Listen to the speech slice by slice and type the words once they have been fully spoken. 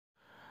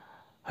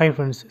Hi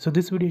friends, so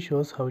this video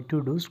shows how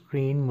to do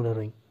screen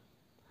mirroring.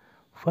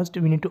 First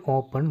we need to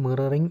open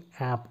mirroring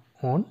app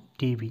on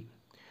TV.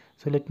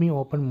 So let me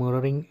open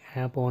mirroring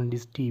app on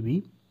this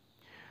TV.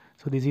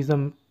 So this is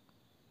the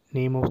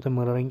name of the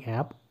mirroring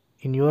app.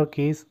 In your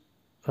case,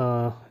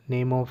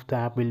 name of the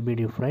app will be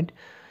different.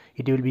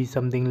 It will be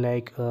something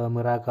like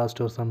Miracast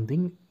or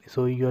something.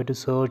 So you have to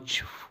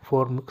search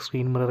for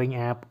screen mirroring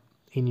app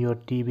in your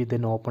TV,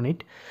 then open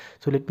it.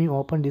 So let me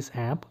open this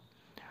app.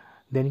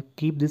 Then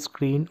keep the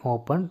screen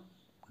open.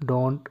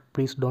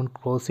 Please don't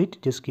close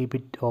it, just keep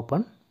it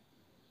open.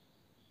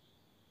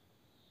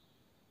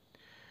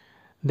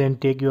 Then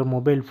take your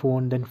mobile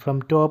phone, then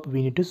from top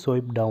we need to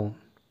swipe down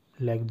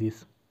like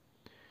this,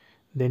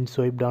 then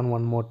swipe down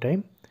one more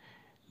time,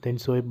 then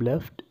swipe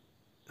left.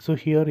 So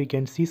here you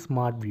can see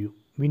smart view.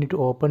 We need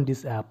to open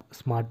this app,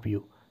 smart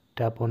view.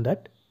 Tap on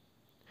that.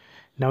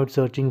 Now it's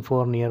searching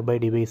for nearby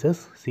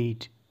devices. See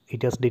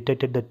it has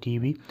detected the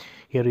TV.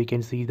 Here you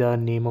can see the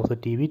name of the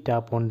TV.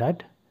 Tap on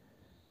that,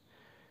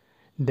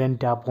 then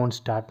tap on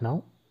start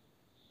now.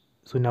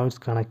 So now it's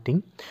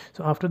connecting.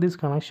 So after this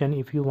connection,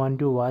 if you want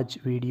to watch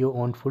video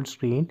on full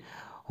screen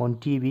on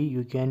TV,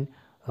 you can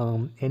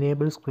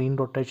enable screen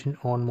rotation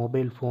on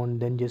mobile phone,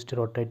 then just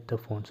rotate the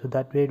phone. So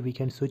that way we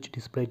can switch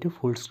display to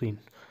full screen.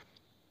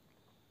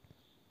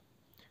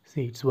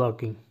 See, it's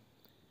working.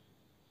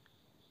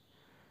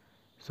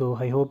 So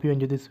I hope you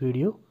enjoy this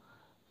video.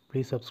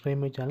 Please subscribe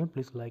my channel.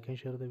 Please like and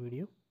share the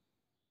video.